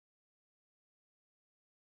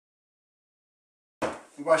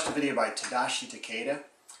We watched a video by Tadashi Tokieda,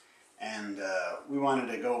 and we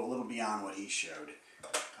wanted to go a little beyond what he showed.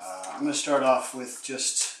 I'm going to start off with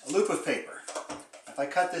just a loop of paper. If I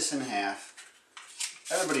cut this in half,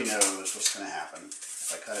 everybody knows what's going to happen.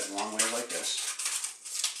 If I cut it the long way like this,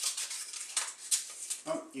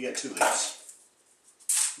 oh, you get two loops.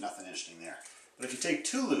 Nothing interesting there. But if you take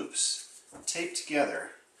two loops, taped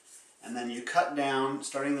together, and then you cut down,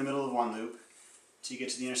 starting in the middle of one loop, till you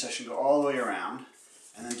get to the intersection, go all the way around,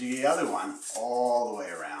 and then do the other one all the way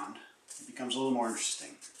around, it becomes a little more interesting.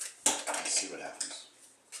 Let's see what happens.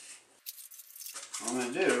 What I'm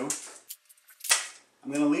going to do,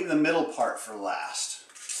 I'm going to leave the middle part for last.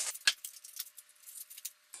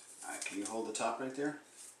 Alright, can you hold the top right there?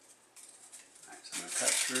 Alright, so I'm going to cut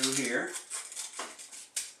through here.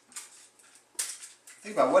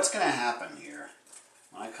 Think about what's going to happen here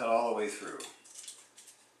when I cut all the way through.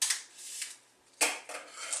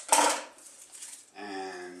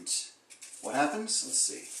 And what happens? Let's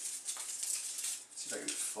see. Let's see if I can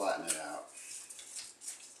flatten it out.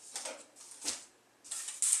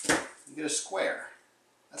 You get a square.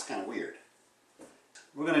 That's kind of weird.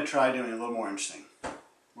 We're going to try doing a little more interesting.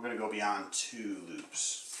 We're going to go beyond two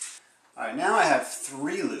loops. Alright, now I have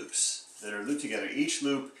three loops that are looped together. Each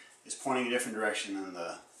loop is pointing a different direction than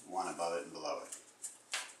the one above it and below it.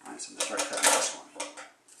 Alright, so I'm going to start cutting this one.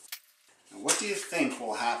 Now what do you think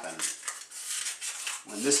will happen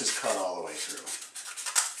when this is cut all the way through?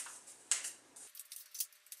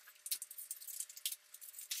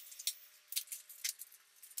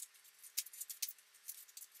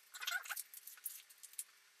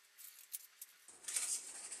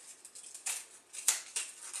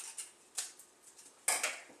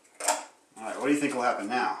 Alright, what do you think will happen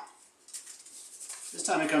now? This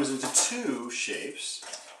time it comes into two shapes.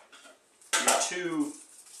 You have two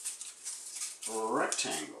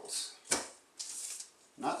rectangles.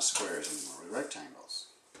 Not squares anymore, but rectangles.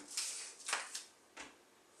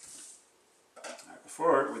 Alright,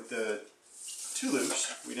 before, with the two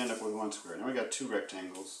loops, we'd end up with one square. Now we got two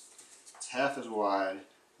rectangles. It's half as wide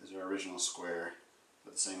as our original square,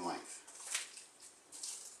 but the same length.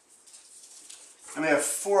 And we have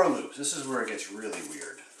four loops. This is where it gets really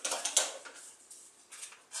weird.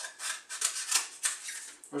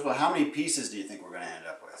 First of all, how many pieces do you think we're going to end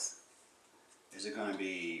up with? Is it going to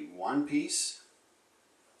be one piece,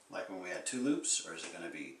 like when we had two loops, or is it going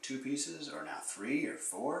to be two pieces, or now three or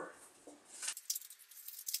four?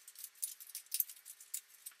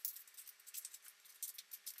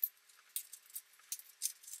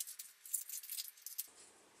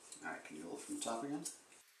 Alright, can you hold it from the top again?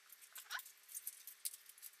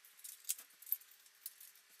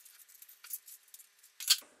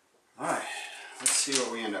 Alright, let's see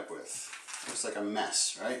what we end up with. Looks like a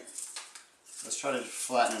mess, right? Let's try to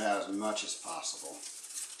flatten it out as much as possible.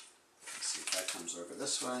 Let's see if that comes over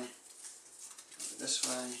this way, over this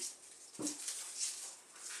way.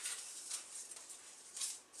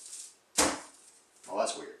 Well,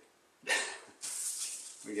 that's weird.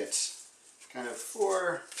 We get kind of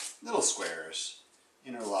four little squares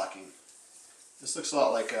interlocking. This looks a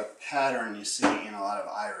lot like a pattern you see in a lot of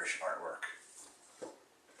Irish artwork.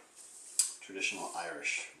 Traditional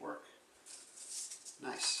Irish work.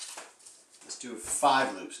 Nice. Let's do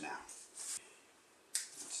 5 loops now.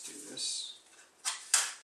 Let's do this.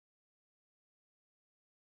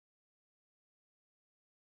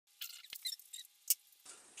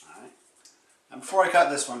 Alright. And before I cut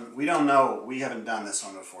this one, we don't know, we haven't done this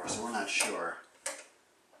one before, so we're not sure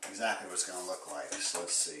exactly what it's going to look like. So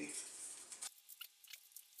let's see.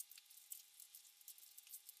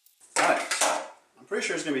 Alright. I'm pretty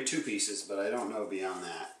sure it's going to be two pieces, but I don't know beyond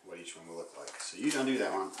that what each one will look like. So you undo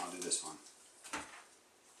that one, I'll do this one.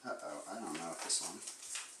 Uh-oh, I don't know if this one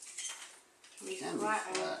can be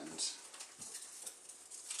flattened.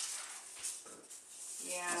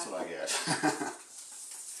 Yeah. That's what I get.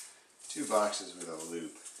 Two boxes with a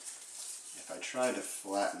loop. If I try to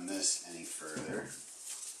flatten this any further,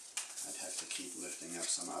 I'd have to keep lifting up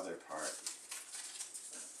some other part.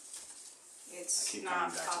 It's I keep not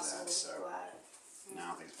coming back possible to that, so to flatten. no, I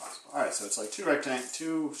don't think it's possible. Alright, so it's like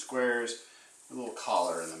two squares with a little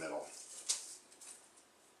collar in the middle.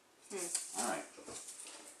 Alright.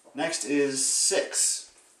 Next is 6.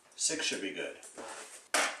 6 should be good.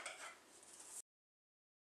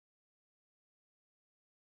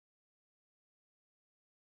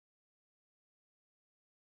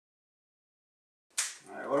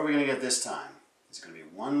 Alright, what are we going to get this time? Is it going to be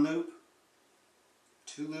one loop?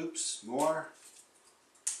 Two loops? More?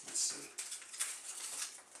 Let's see.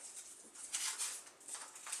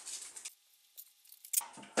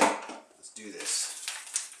 Let's do this.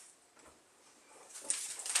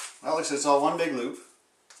 Well, looks like it's all one big loop.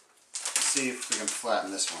 Let's see if we can flatten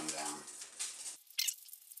this one down.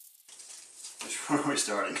 Which one are we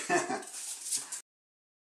starting?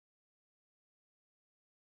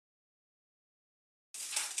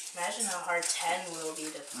 Imagine how hard 10 will be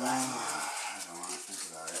to flatten. I don't want to think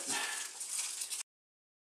about it.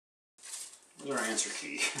 Where's our answer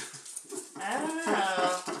key? I don't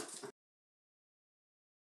know.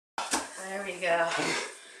 There we go.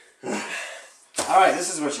 Alright, this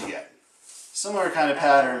is what you get. Similar kind of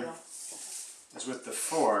pattern as with the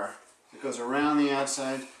 4. It goes around the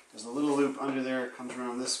outside, there's a little loop under there, it comes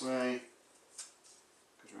around this way,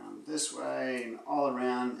 goes around this way, and all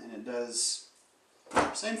around, and it does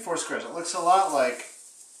same 4 squares. It looks a lot like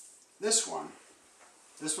this one.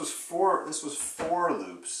 This was 4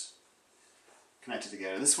 loops connected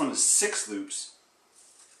together. This one is 6 loops,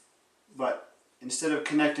 but instead of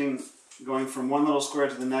going from one little square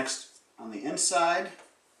to the next on the inside,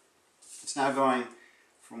 it's now going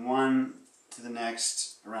from one to the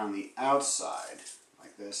next around the outside,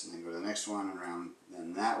 like this, and then go to the next one, around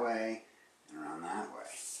then that way, and around that way.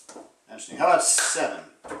 Interesting. How about 7?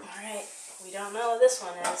 Alright, we don't know what this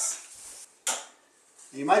one is.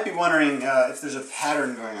 You might be wondering if there's a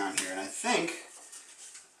pattern going on here, and I think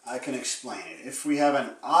I can explain it. If we have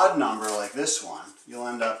an odd number like this one, you'll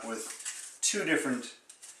end up with 2 different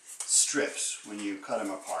strips when you cut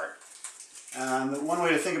them apart. And one way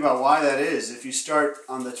to think about why that is, if you start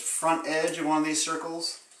on the front edge of one of these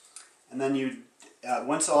circles, and then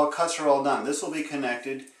once all cuts are all done, this will be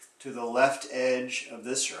connected to the left edge of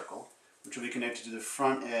this circle, which will be connected to the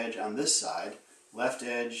front edge on this side, left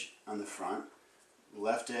edge on the front,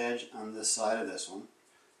 left edge on this side of this one,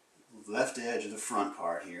 left edge of the front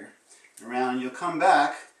part here, around. You'll come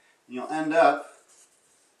back, and you'll end up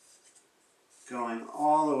going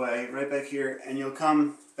all the way right back here, and you'll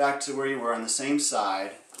come back to where you were on the same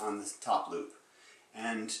side on the top loop.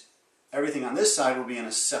 And everything on this side will be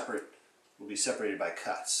separated by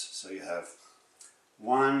cuts. So you have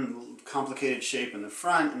one complicated shape in the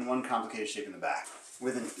front and one complicated shape in the back.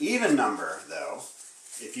 With an even number, though,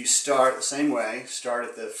 if you start the same way, start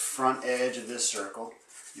at the front edge of this circle,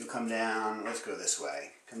 you'll come down, let's go this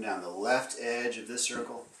way, come down the left edge of this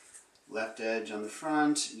circle, left edge on the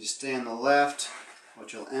front, you stay on the left.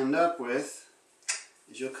 What you'll end up with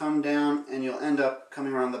is you'll come down and you'll end up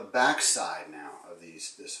coming around the back side now of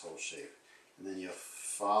this whole shape. And then you'll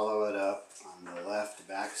follow it up on the left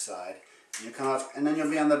back side. And you'll come up, and then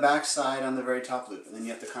you'll be on the back side on the very top loop. And then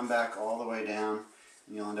you have to come back all the way down,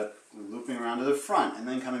 and you'll end up looping around to the front and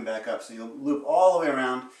then coming back up. So you'll loop all the way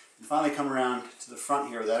around and finally come around to the front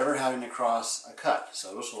here without ever having to cross a cut.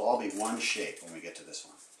 So this will all be one shape when we get to this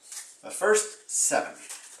one. But first, 7.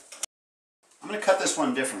 I'm going to cut this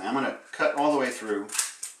one differently. I'm going to cut all the way through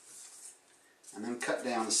and then cut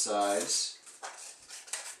down the sides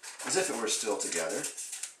as if it were still together. And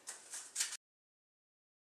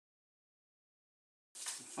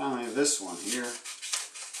finally this one here,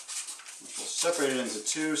 which will separate it into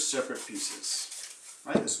 2 separate pieces.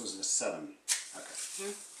 Right? This was a 7.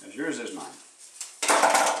 Okay. There's yours, there's mine.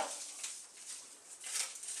 I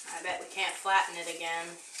bet we can't flatten it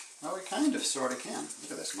again. Well, we kind of, sort of can.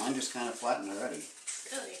 Look at this. Mine just kind of flattened already.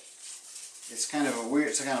 Really? It's kind of a weird,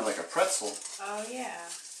 it's kind of like a pretzel. Oh, yeah.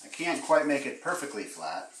 I can't quite make it perfectly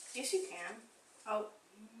flat. Yes, you can. Oh,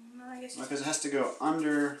 no, I guess you can. Because it has to go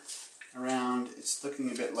under, around. It's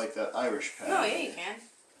looking a bit like that Irish pattern. Oh, yeah, you can.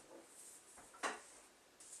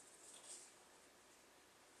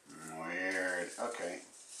 Weird. Okay.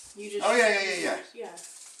 You just... Oh, yeah. Yeah.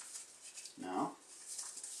 No.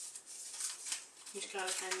 You just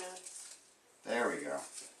gotta kind of... There we go.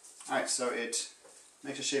 Alright, so it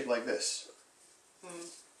makes a shape like this.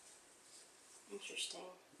 Interesting.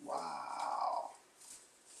 Wow.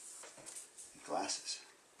 Glasses.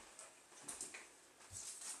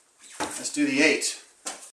 Let's do the 8.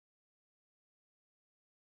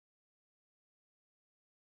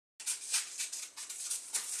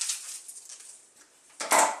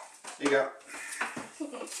 There you go.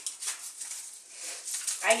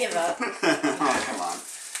 I give up. Oh, come on.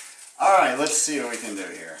 Alright, let's see what we can do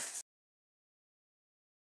here.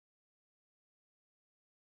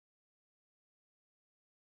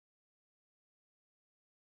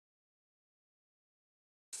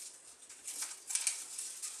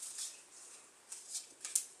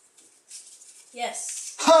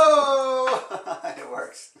 Yes. Oh! It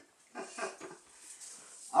works.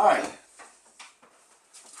 Alright.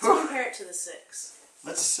 Let's compare it to the 6.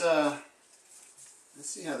 Let's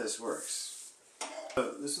see how this works.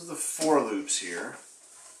 So this is the 4 loops here.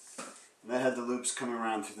 And that had the loops coming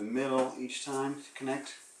around through the middle each time to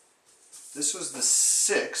connect. This was the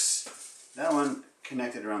 6. That one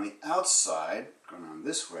connected around the outside, going on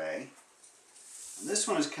this way. And this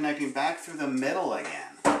one is connecting back through the middle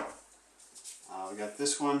again. We got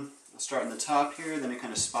this one, I'll start in the top here, then it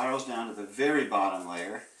kind of spirals down to the very bottom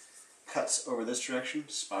layer, cuts over this direction,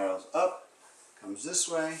 spirals up, comes this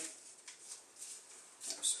way,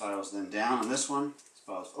 spirals then down on this one,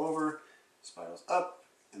 spirals over, spirals up,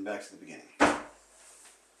 and back to the beginning.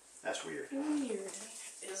 That's weird. Weird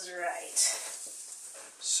is right.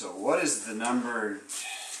 So what is the number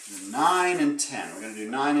 9 and 10? We're going to do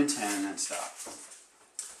 9 and 10 and then stop.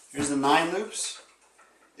 Here's the 9 loops.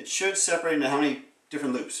 It should separate into how many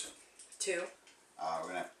different loops? 2. We're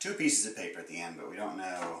going to have 2 pieces of paper at the end, but we don't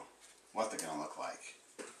know what they're going to look like.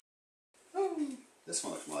 This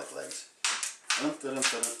one looks more like legs.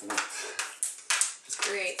 It's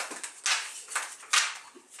great.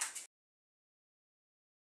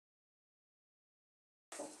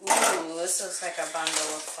 Ooh, this looks like a bundle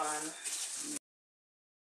of fun.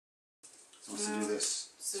 So wants to do this.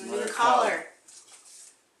 So we do the collar.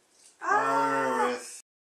 Collar with...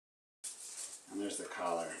 And there's the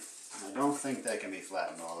collar. I don't think that can be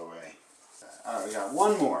flattened all the way. Alright, we got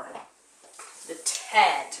one more. The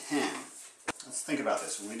 10. 10. Let's think about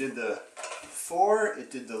this. When we did the 4, it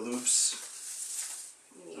did the loops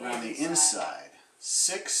around the inside.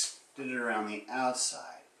 6 did it around the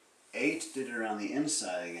outside. 8 did it around the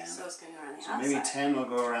inside again. So it's going to go around the so outside. Maybe 10 will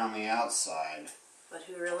go around the outside. But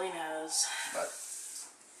who really knows? But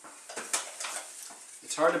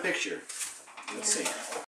it's hard to picture. Let's see.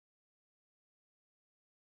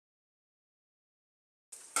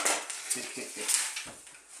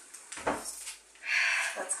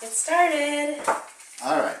 Let's get started.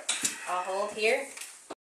 Alright. I'll hold here.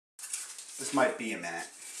 This might be a minute.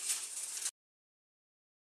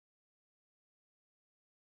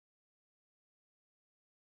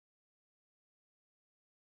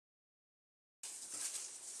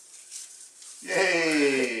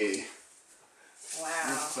 Yay! Wow.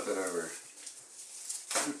 Let's flip it over.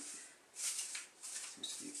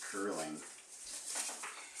 Seems to be curling.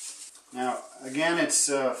 Now, again, it's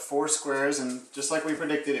 4 squares, and just like we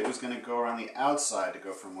predicted, it was going to go around the outside to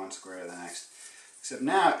go from one square to the next. Except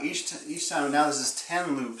now, each time, now this is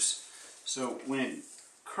 10 loops, so when it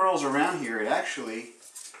curls around here, it actually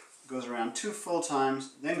goes around 2 full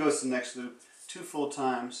times, then goes to the next loop, 2 full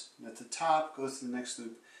times, and at the top goes to the next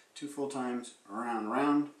loop, 2 full times, around,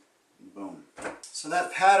 around, and boom. So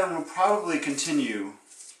that pattern will probably continue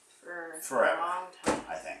forever, a long time.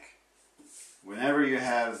 I think. Whenever you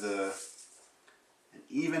have an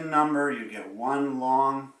even number, you get one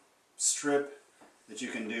long strip that you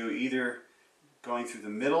can do either going through the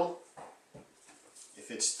middle.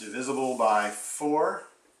 If it's divisible by 4,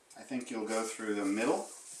 I think you'll go through the middle,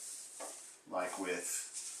 like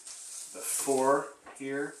with the 4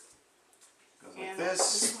 here. Goes like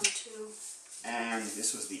This one too. And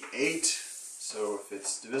this was the 8. So if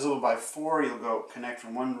it's divisible by 4, you'll go connect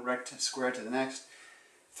from one square to the next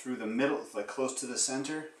through the middle, like close to the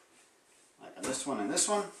center, like on this one and this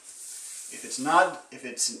one. If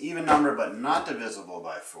it's an even number but not divisible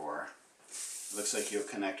by 4, it looks like you'll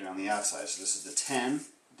connect around the outside. So this is the 10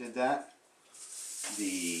 did that.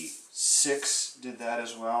 The 6 did that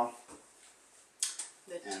as well.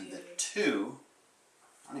 And the 2,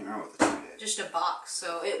 I don't even remember what the 2 did. Just a box,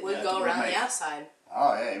 so it would go around the outside.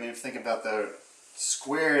 Oh yeah, I mean, if you think about the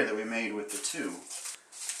square that we made with the 2.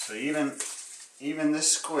 So even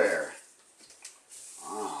this square,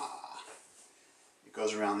 it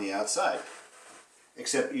goes around the outside.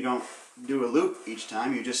 Except you don't do a loop each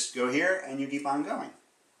time, you just go here and you keep on going.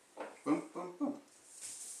 Boom, boom, boom.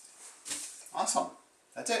 Awesome.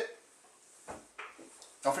 That's it.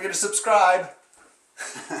 Don't forget to subscribe.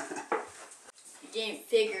 You didn't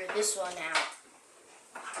figure this one out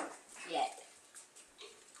yet.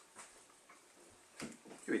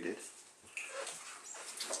 Here we did.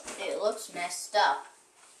 It looks messed up.